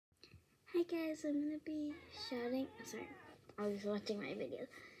Hi guys, I'm gonna be shouting. Sorry, I was watching my videos.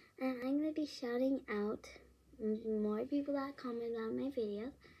 And I'm gonna be shouting out more people that comment on my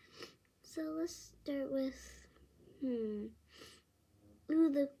videos. So let's start with the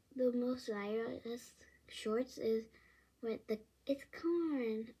most viral shorts is with the it's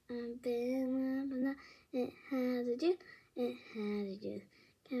corn. It has a juice. It has a juice.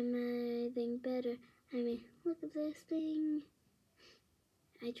 Can my thing better? I mean, look at this thing.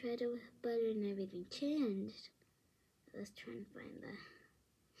 I tried it with butter and everything changed. Let's try and find the.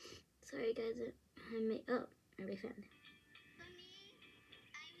 Sorry guys, I made. Oh, I found it.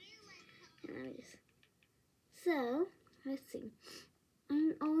 And let me just. So let's see.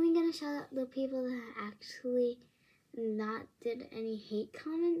 I'm only gonna shout out the people that actually not did any hate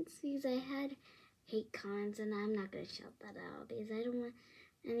comments because I had hate comments and I'm not gonna shout that out because I don't want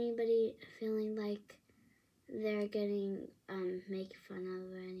anybody feeling like they're getting made fun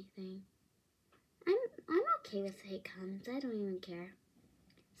of or anything. I'm okay with hate comments. I don't even care.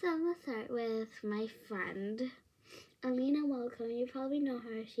 So let's start with my friend Alina Welcome. You probably know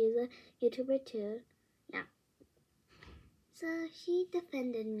her. She's a YouTuber too. Yeah. So she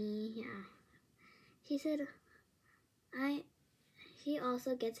defended me. Yeah. She said she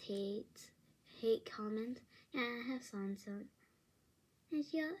also gets hate comments. Yeah, I have some. And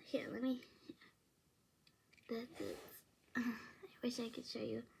here, let me. This is. I wish I could show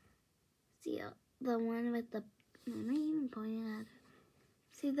you. See the one with the. I'm not even pointing at it.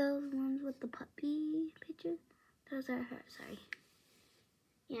 See those ones with the puppy pictures? Those are her. Sorry.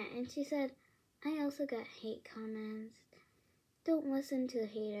 Yeah, and she said, I also got hate comments. Don't listen to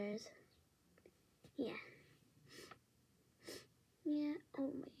haters. Yeah. Yeah.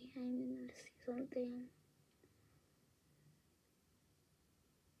 Oh wait, I need to see something.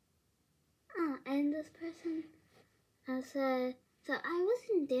 Oh, and this person said, so I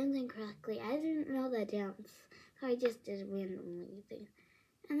wasn't dancing correctly. I didn't know the dance. So I just did randomly things.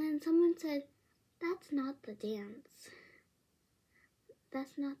 And then someone said, that's not the dance.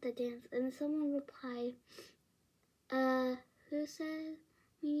 That's not the dance. And someone replied, who said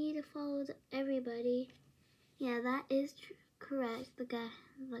we need to follow everybody? Yeah, that is correct. The guy,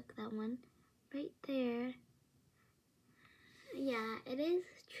 look, that one right there. Yeah, it is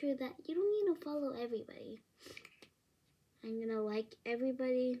true that you don't need to follow everybody. I'm gonna like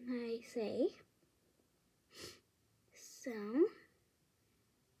everybody I say. So,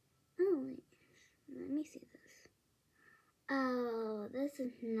 oh, wait, let me see this. Oh, this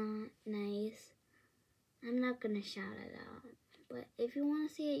is not nice. I'm not gonna shout it out, but if you want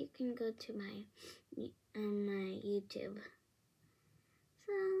to see it, you can go to my YouTube.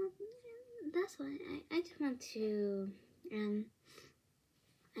 So that's why I just want to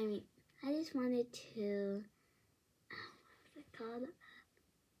I just wanted to what's it called?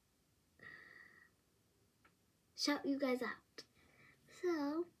 Shout you guys out.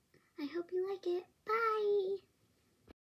 So I hope you like it. Bye.